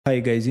Hi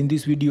guys, in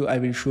this video I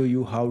will show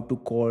you how to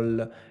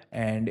call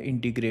and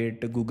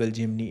integrate Google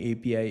Gemini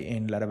API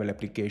in Laravel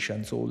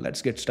application. So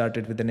let's get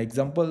started with an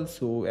example.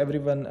 So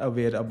everyone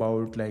aware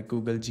about like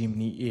Google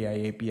Gemini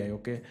AI API,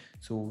 okay?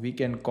 So we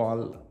can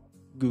call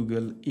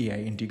Google AI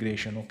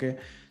integration, okay?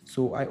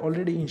 So I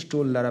already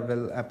installed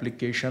Laravel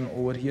application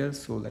over here.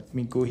 So let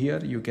me go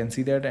here. You can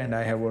see that, and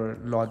I have a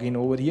login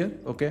over here,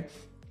 okay?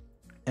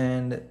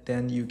 And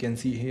then you can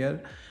see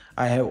here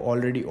I have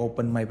already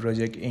opened my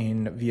project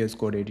in VS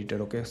Code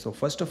editor. Okay, so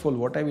first of all,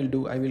 what I will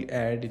do, I will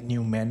add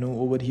new menu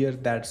over here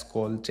that's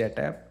called chat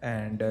app,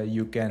 and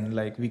you can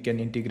like we can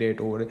integrate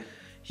over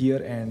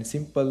here, and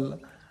simple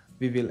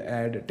we will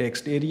add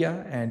text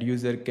area and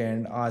user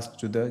can ask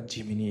to the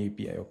Gemini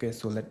API. Okay,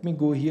 so let me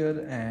go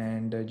here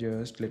and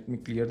just let me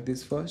clear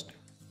this first.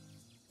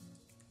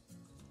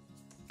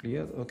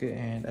 Clear. Okay,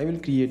 and I will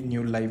create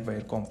new live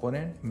wire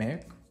component,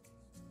 make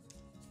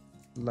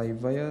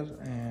live wire,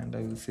 and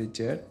I will say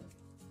chat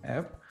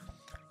app.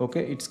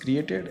 Okay, it's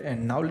created,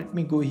 and now let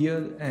me go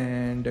here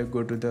and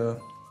go to the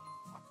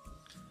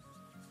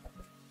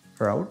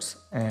routes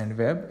and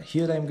web.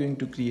 Here I'm going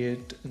to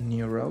create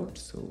new route,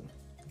 so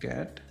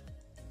get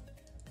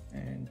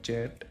and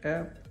chat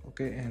app.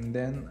 Okay, and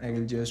then I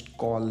will just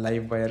call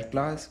live wire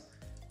class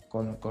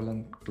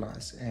colon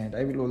class, and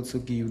I will also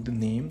give the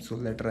name so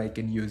later I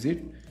can use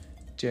it,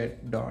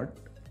 chat dot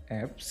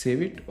app.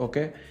 Save it.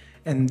 Okay,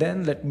 and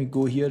then let me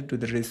go here to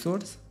the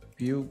resource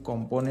view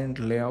component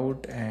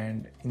layout,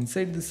 and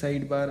inside the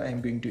sidebar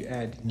I'm going to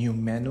add new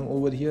menu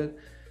over here,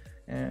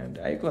 and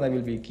icon I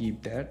will be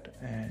keep that,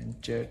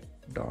 and chat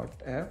dot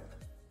app,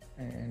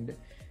 and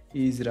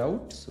is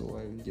route, so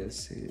I will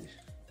just say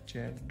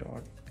chat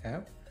dot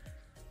app,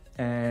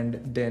 and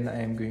then I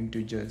am going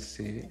to just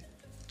say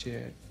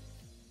chat.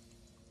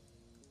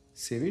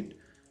 Save it.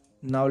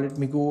 Now let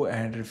me go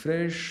and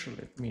refresh.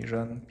 Let me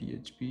run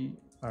php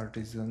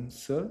artisan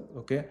serve.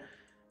 Okay,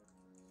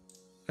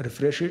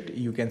 refresh it.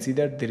 You can see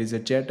that there is a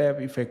chat app.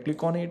 If I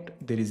click on it,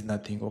 there is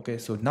nothing. Okay,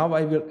 so now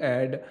I will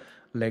add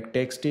like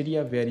text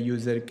area where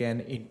user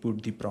can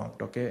input the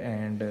prompt. Okay,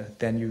 and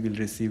then you will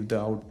receive the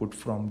output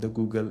from the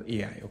Google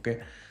AI.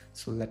 Okay,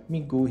 so let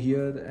me go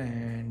here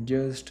and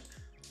just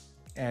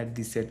add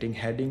the setting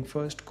heading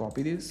first.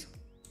 Copy this,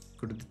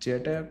 go to the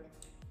chat app,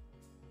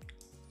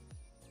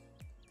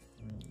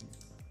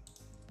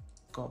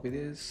 copy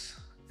this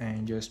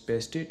and just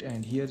paste it,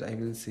 and here I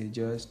will say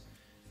just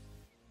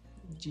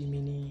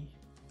Gemini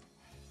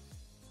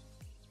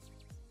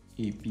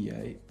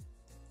API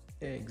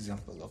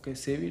example. Okay,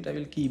 save it. I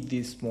will keep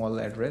this small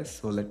address,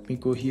 so let me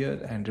go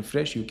here and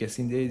refresh. You can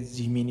see there is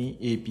Gemini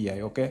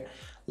API. Okay,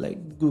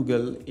 like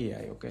Google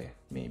AI. Okay,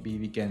 maybe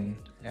we can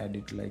add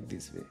it like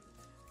this way,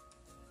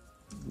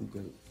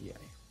 Google AI,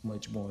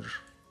 much more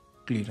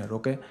cleaner.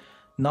 Okay,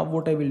 now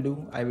what I will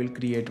do, I will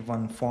create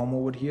one form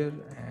over here,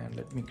 and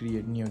let me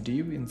create new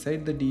div.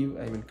 Inside the div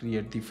I will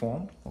create the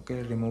form.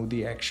 Okay, remove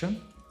the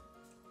action,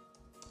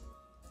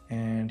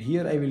 and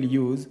here I will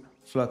use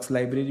Flux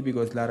library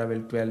because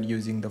Laravel 12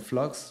 using the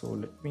Flux. So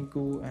let me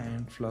go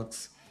and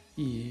Flux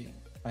e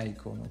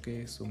icon.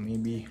 Okay, so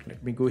maybe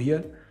let me go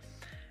here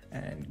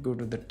and go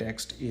to the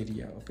text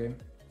area. Okay,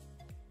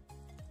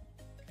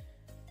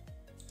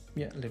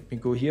 yeah, let me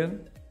go here,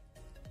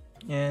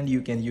 and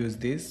you can use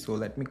this. So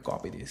let me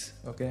copy this.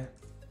 Okay,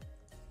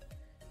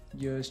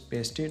 just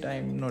paste it.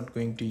 I'm not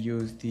going to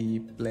use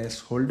the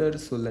placeholder,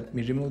 so let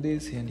me remove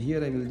this, and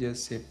here I will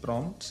just say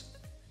prompts.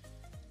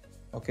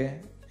 Okay,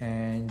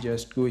 and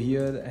just go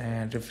here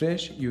and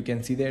refresh. You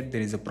can see that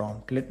there is a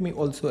prompt. Let me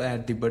also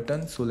add the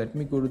button, so let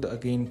me go to the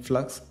again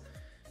Flux,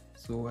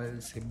 so I'll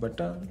say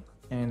button,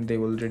 and they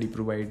already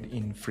provide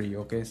in free.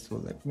 Okay, so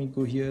let me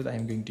go here.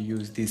 I'm going to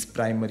use this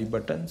primary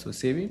button, so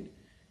save it,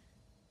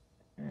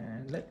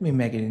 and let me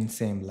make it in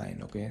same line.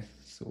 Okay,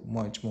 so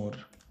much more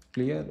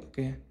clear.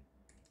 Okay,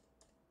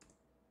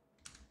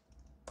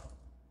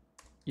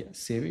 yeah,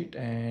 save it,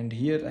 and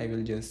here I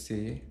will just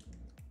say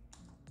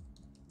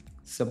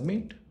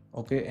submit.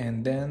 Okay,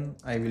 and then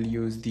I will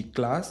use the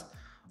class.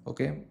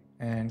 Okay,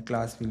 and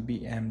class will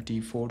be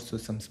empty4, so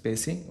some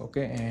spacing.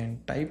 Okay,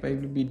 and type I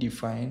will be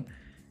defined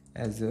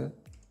as a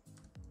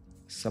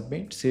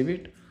submit. Save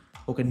it.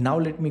 Okay, now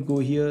let me go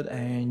here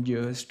and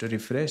just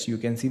refresh. You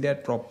can see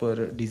that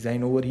proper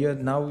design over here.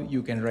 Now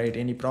you can write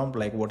any prompt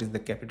like what is the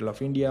capital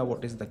of India,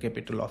 what is the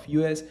capital of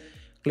US.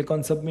 Click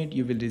on submit,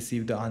 you will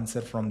receive the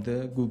answer from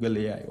the Google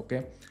AI.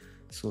 Okay,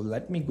 so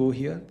let me go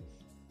here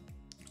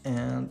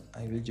and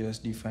I will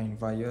just define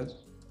wire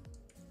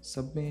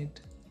submit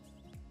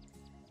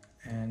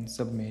and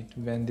submit.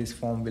 When this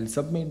form will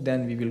submit,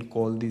 then we will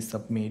call the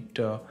submit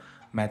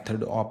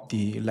method of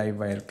the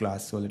livewire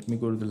class. So let me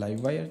go to the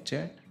livewire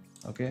chat.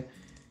 Okay,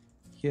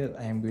 here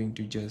I am going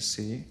to just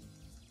say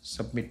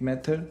submit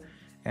method,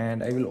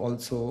 and I will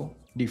also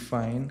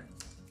define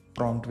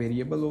prompt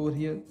variable over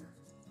here,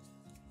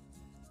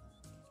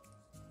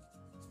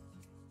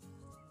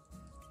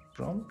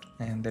 prompt,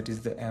 and that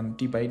is the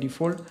empty by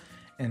default.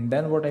 And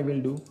then what I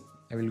will do,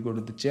 I will go to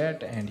the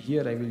chat, and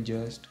here I will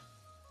just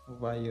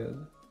wire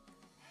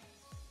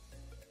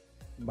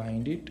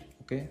bind it.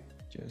 okay,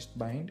 just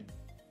bind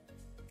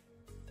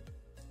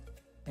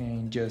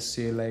and just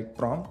say like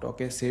prompt,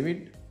 okay, save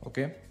it,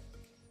 okay.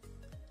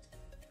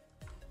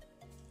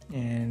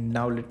 And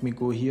now let me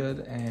go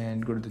here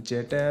and go to the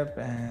chat app,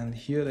 and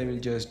here I will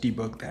just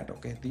debug that,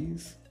 okay,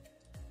 these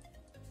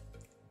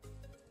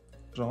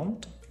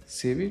prompt,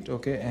 save it,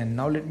 okay. And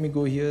now let me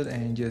go here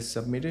and just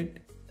submit it.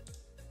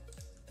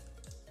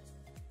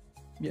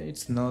 Yeah,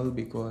 it's null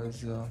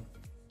because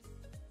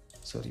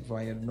sorry,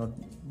 wire not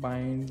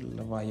bind,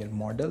 wire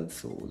model.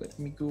 So let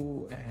me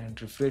go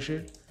and refresh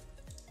it.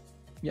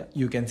 Yeah,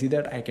 you can see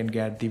that I can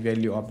get the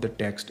value of the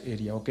text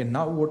area, okay.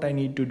 Now what I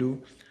need to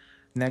do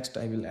next,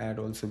 I will add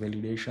also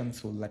validation.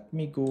 So let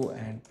me go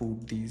and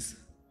put these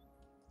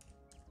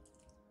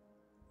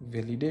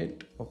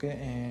validate, okay,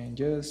 and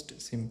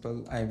just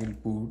simple I will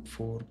put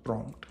for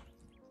prompt,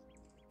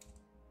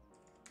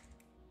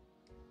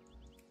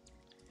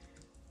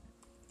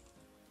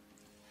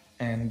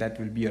 and that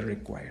will be a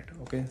required,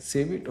 okay.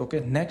 Save it,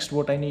 okay. Next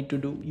what I need to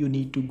do, you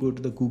need to go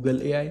to the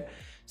Google AI.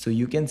 So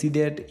you can see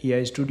that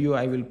AI Studio,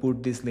 I will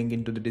put this link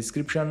into the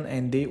description,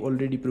 and they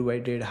already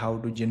provided how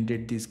to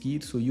generate this key.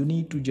 So you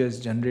need to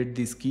just generate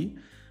this key,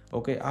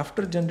 okay.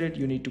 After generate,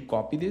 you need to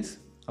copy this,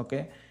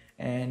 okay,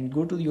 and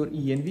go to your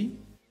env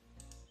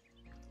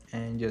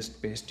and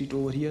just paste it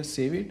over here,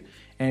 save it.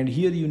 And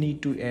here you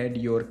need to add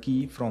your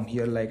key from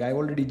here, like I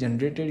already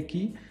generated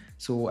key,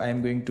 so I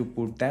am going to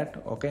put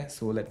that, okay.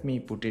 So let me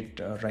put it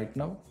right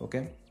now,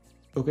 okay.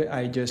 Okay,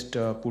 I just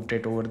put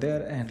it over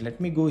there, and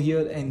let me go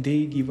here, and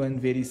they given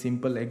very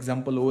simple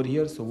example over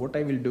here. So what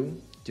I will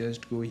do,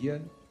 just go here,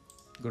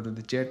 go to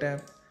the chat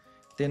app,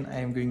 then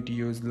I am going to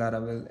use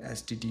Laravel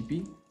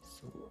http.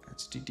 So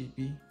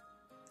http,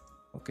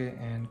 okay,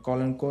 and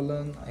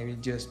colon I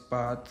will just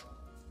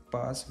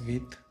pass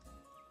with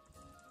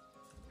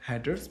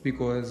headers,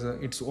 because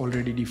it's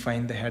already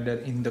defined the header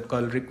in the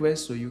curl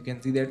request. So you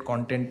can see that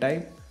content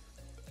type,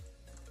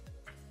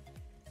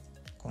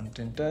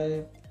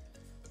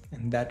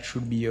 and that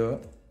should be a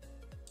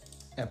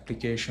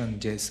application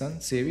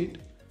JSON, save it.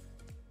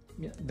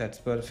 Yeah, that's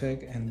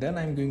perfect. And then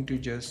I'm going to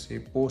just say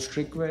post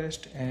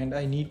request, and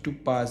I need to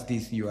pass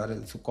this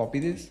URL. So copy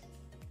this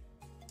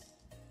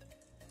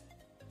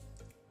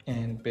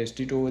and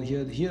paste it over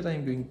here. Here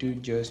I'm going to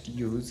just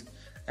use,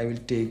 I will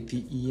take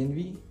the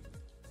env,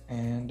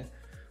 and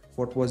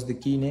what was the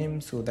key name,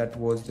 so that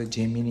was the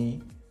Gemini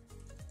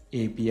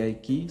API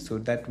key. So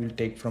that will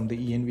take from the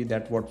env,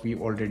 that what we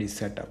already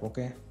set up,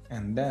 okay.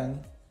 And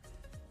then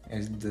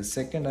as the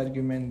second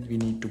argument, we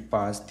need to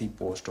pass the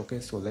post,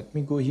 okay. So let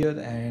me go here,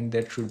 and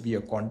that should be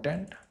a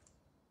content.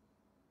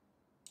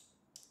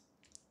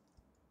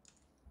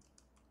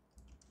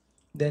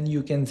 Then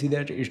you can see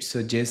that it's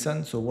a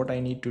JSON. So what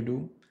I need to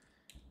do,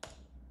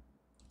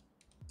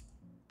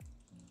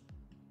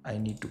 I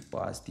need to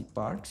pass the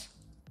parts.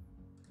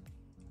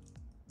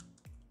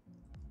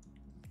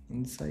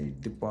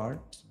 Inside the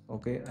parts,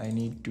 okay, I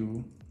need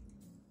to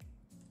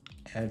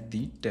add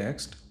the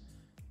text,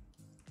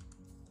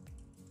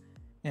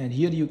 and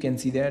here you can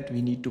see that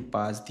we need to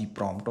pass the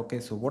prompt, okay.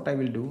 So what I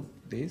will do,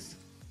 this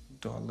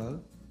dollar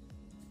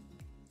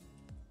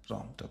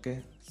prompt,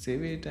 okay,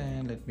 save it,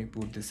 and let me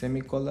put the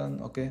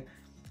semicolon, okay,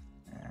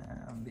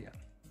 and yeah,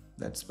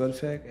 that's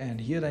perfect.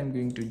 And here I'm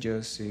going to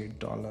just say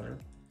dollar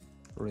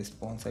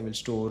response, I will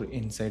store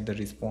inside the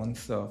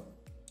response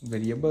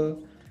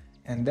variable.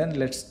 And then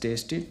let's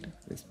test it,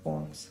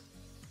 response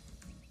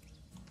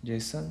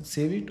JSON,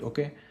 save it,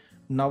 okay.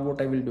 Now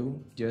what I will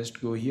do, just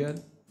go here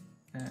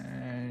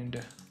and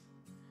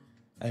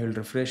I will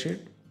refresh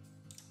it.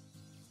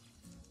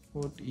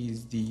 What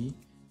is the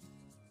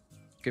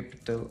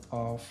capital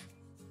of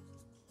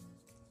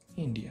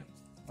India,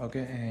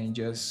 okay, and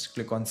just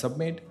click on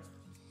submit.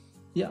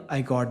 Yeah,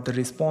 I got the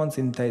response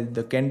inside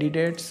the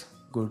candidates.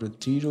 Go to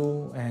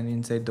 0, and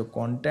inside the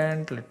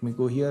content, let me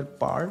go here,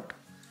 part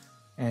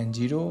and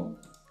 0,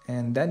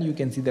 and then you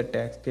can see the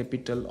text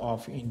capital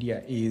of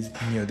India is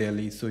New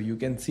Delhi. So you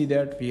can see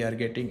that we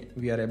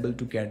are able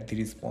to get the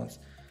response.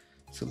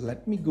 So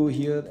let me go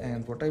here,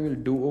 and what I will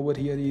do over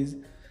here is,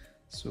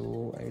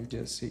 so I will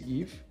just say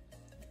if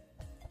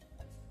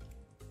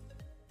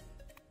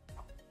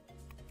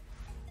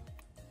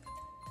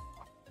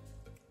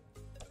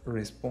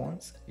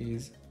response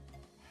is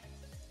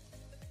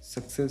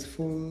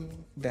successful,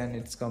 then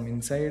it's come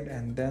inside,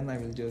 and then I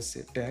will just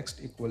say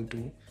text equal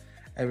to,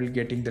 I will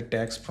getting the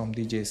text from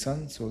the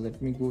JSON. So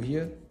let me go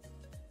here.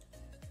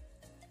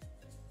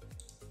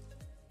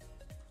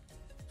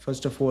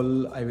 First of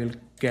all, I will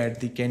get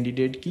the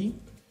candidate key,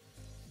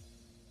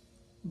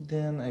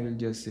 then I will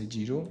just say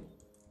 0,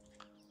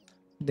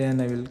 then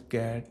I will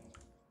get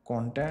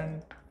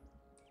content,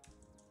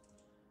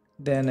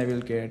 then I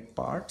will get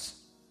parts,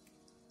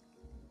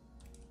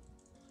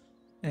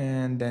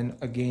 and then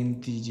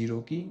again the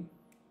 0 key,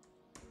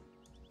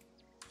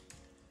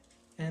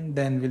 and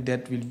then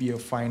that will be a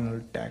final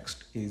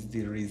text is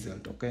the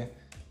result, okay.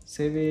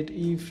 Save it.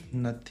 If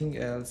nothing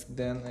else,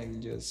 then I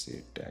will just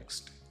say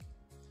text,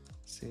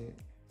 say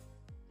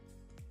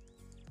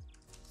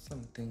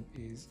something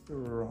is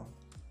wrong,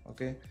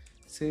 okay.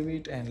 save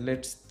it, and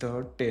let's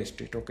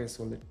test it. Okay,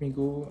 so let me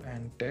go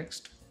and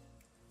text,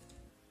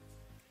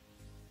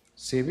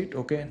 save it.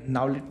 Okay,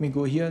 now let me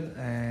go here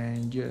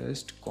and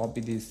just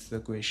copy this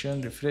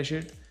question, refresh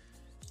it,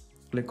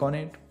 click on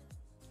it.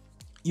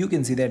 You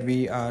can see that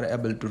we are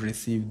able to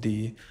receive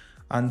the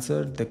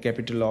answer. The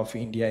capital of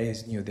India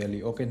is New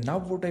Delhi. Okay, now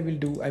what I will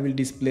do, I will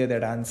display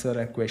that answer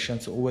and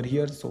questions over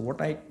here. So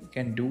what I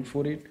can do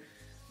for it,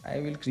 I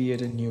will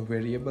create a new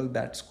variable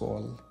that's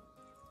called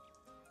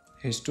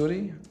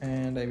history,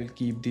 and I will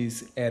keep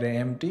this array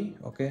empty.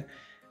 Okay,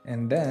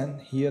 and then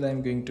here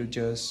I'm going to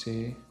just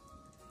say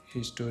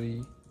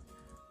history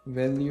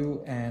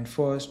value, and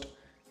first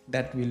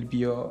that will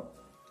be a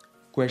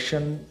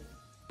question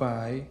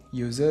by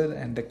user,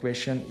 and the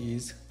question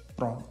is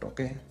prompt.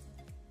 Okay,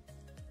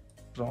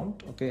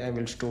 prompt. Okay, I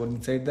will store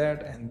inside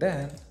that, and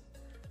then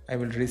I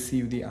will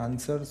receive the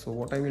answer. So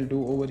what I will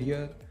do over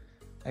here,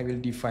 I will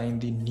define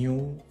the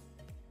new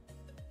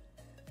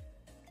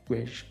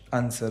question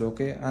answer.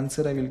 Okay,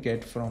 answer I will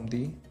get from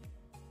the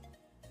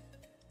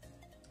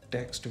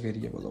text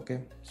variable.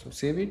 Okay, so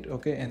save it.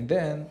 Okay, and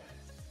then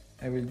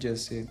I will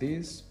just say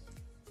this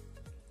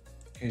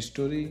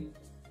history,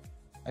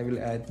 I will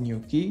add new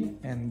key,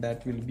 and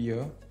that will be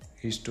a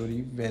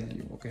history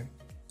value. Okay,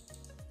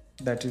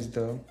 that is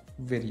the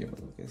variable.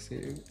 Okay,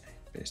 save,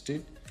 paste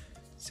it,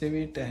 save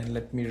it, and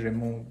let me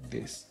remove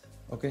this.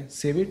 Okay,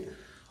 save it.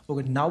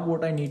 Okay, now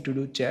what I need to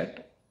do,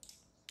 chat,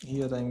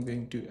 here I'm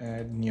going to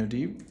add new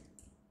div,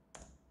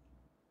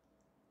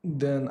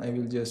 then I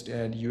will just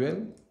add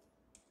ul,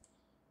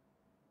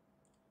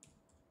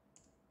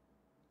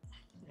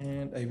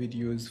 and I will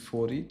use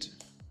for each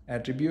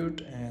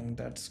attribute, and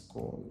that's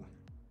called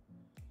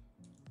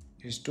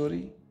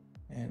history.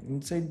 And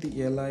inside the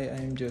li I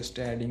am just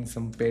adding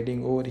some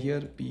padding over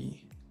here,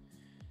 p,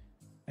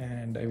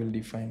 and I will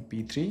define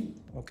p3.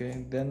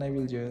 Okay, then I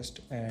will just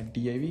add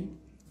div,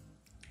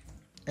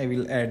 I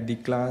will add the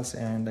class,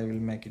 and I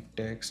will make it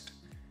text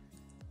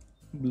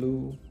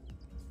blue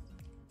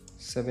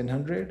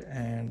 700,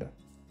 and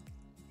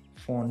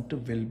font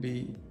will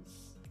be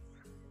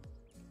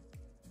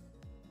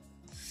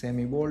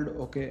semi bold.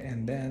 Okay,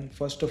 and then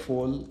first of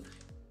all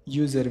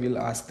user will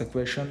ask the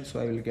question, so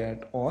I will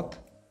get auth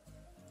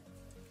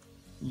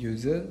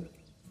user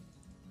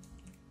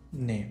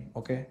name.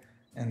 Okay,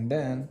 and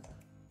then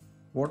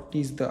what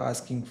is the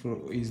asking for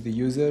is the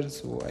user,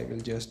 so I will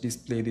just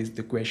display this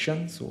the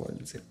question. So I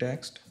will say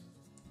text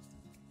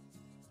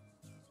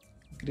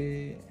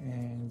gray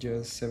and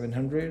just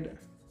 700,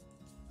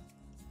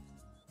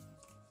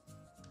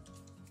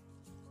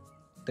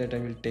 that I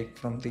will take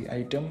from the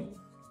item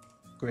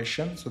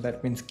question, so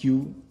that means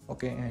Q.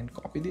 Okay, and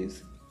copy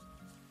this,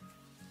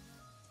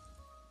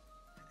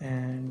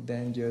 and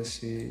then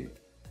just say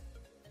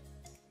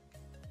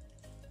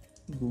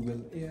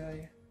Google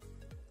AI,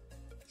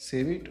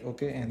 save it.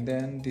 Okay, and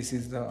then this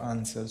is the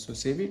answer, so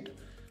save it.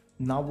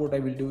 Now what I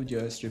will do,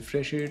 just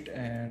refresh it,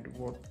 and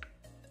what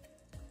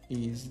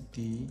is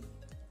the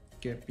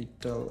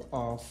capital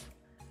of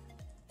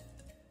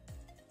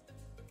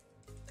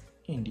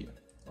India?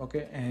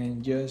 Okay,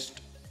 and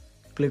just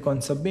click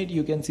on submit.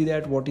 You can see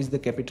that what is the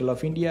capital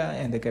of India,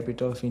 and the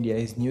capital of India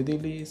is New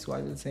Delhi. So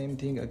I will same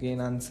thing again,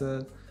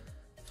 answer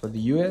for the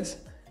US,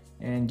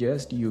 and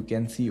just you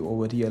can see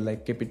over here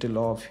like capital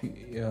of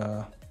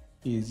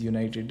is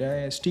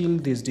United. Still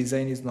this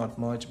design is not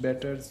much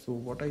better, so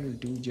what I will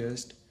do,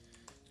 just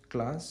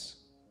class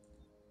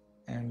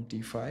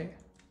empty5.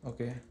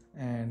 Okay,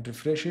 and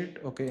refresh it.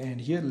 Okay, and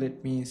here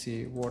let me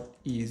say what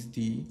is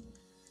the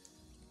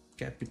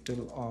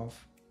capital of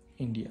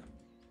India.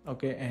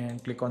 Okay,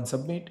 and click on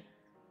submit.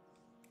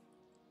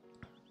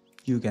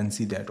 You can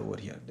see that over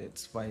here,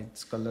 that's why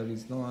its color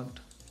is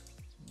not,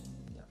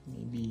 yeah,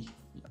 maybe,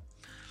 yeah,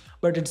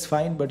 but it's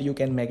fine. But you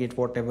can make it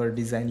whatever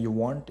design you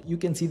want. You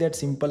can see that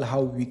simple how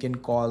we can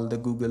call the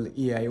Google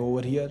AI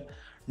over here.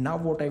 Now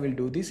what I will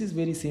do, this is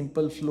very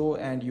simple flow,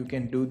 and you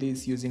can do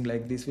this using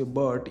like this way,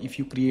 but if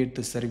you create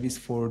the service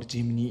for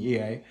Gemini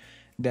AI,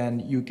 then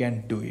you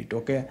can do it.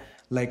 Okay,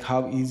 like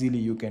how easily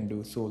you can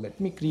do. So let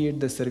me create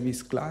the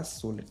service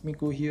class. So let me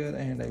go here,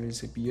 and I will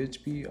say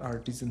PHP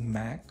artisan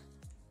Mac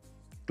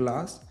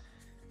class,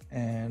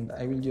 and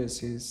I will just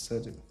say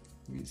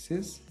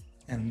services,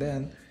 and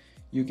then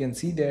you can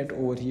see that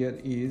over here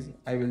is,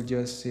 I will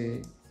just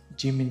say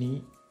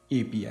Gemini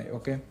API.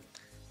 Okay,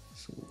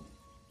 so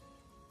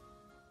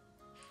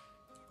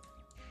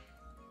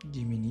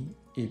Gemini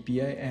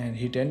API, and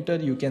hit enter.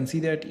 You can see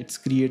that it's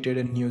created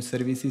a new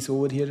services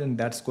over here, and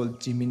that's called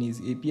Gemini's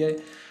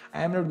API.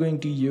 I am not going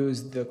to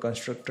use the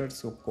constructor,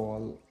 so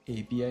call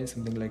API,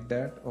 something like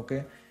that.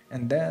 Okay,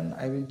 and then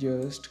I will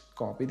just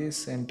copy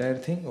this entire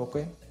thing.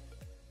 Okay,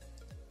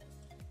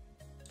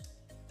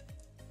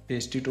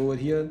 paste it over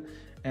here,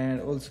 and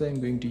also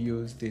I'm going to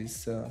use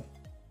this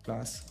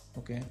class.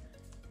 Okay,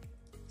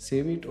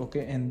 save it.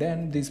 Okay, and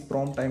then this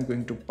prompt I'm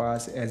going to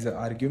pass as an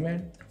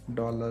argument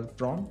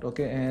 $prompt.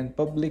 Okay, and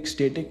public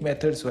static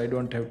method, so I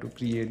don't have to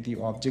create the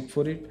object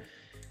for it.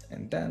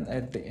 And then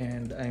at the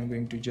end I'm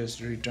going to just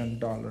return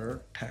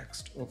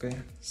 $text. Okay,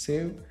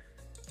 save,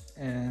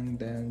 and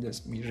then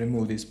just me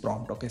remove this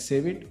prompt. Okay,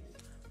 save it.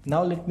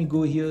 Now let me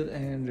go here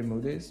and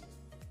remove this,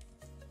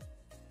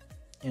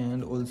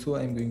 and also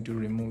I'm going to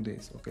remove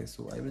this. Okay,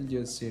 so I will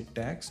just say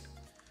text.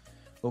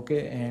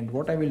 Okay, and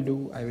what I will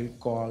do, I will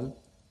call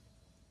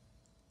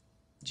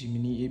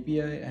Gemini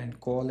API and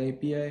call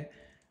API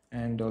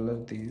and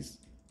 $this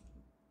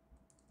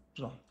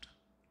prompt,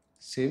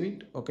 save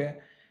it. Okay,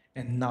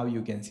 and now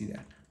you can see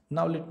that.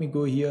 Now let me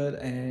go here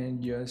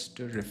and just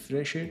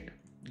refresh it.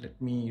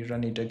 Let me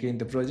run it again,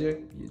 the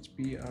project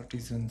PHP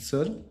artisan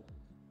serve.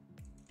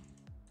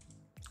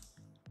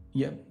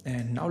 Yeah,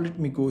 and now let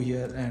me go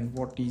here, and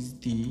what is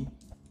the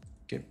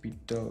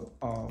capital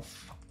of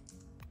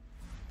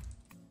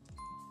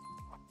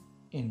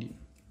India?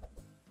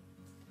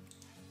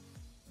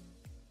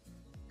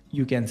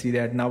 You can see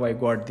that now I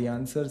got the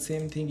answer.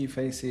 Same thing if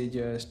I say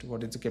just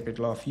what is the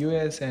capital of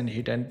US and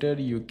hit enter,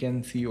 you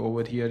can see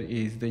over here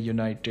is the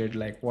United,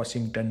 like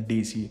Washington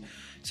DC.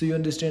 So you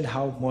understand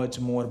how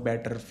much more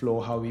better flow,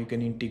 how you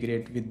can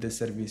integrate with the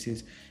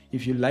services.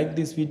 If you like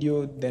this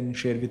video, then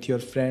share with your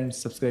friends,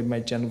 subscribe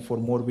my channel for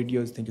more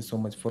videos. Thank you so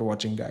much for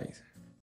watching, guys.